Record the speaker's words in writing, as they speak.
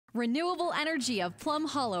Renewable Energy of Plum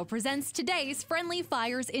Hollow presents today's Friendly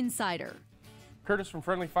Fires Insider. Curtis from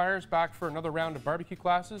Friendly Fires back for another round of barbecue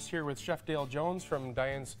classes here with Chef Dale Jones from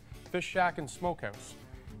Diane's Fish Shack and Smokehouse.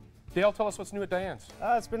 Dale, tell us what's new at Diane's.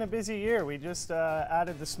 It's been a busy year. We just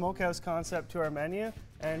added the smokehouse concept to our menu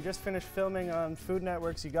and just finished filming on Food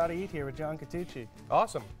Network's You Gotta Eat Here with John Catucci.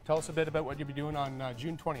 Awesome. Tell us a bit about what you'll be doing on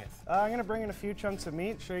June 20th. I'm going to bring in a few chunks of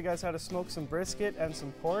meat, show you guys how to smoke some brisket and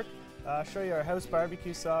some pork, show you our house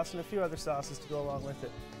barbecue sauce and a few other sauces to go along with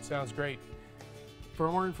it. Sounds great. For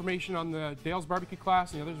more information on the Dale's barbecue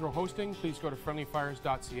class and the others we're hosting, please go to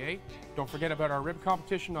friendlyfires.ca. Don't forget about our rib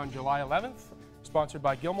competition on July 11th, sponsored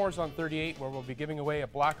by Gilmore's on 38, where we'll be giving away a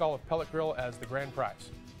Black Olive pellet grill as the grand prize.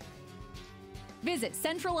 Visit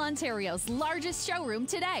Central Ontario's largest showroom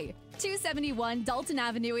today. 271 Dalton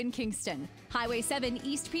Avenue in Kingston, Highway 7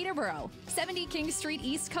 East Peterborough, 70 King Street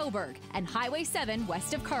East Cobourg, and Highway 7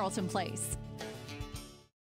 west of Carleton Place.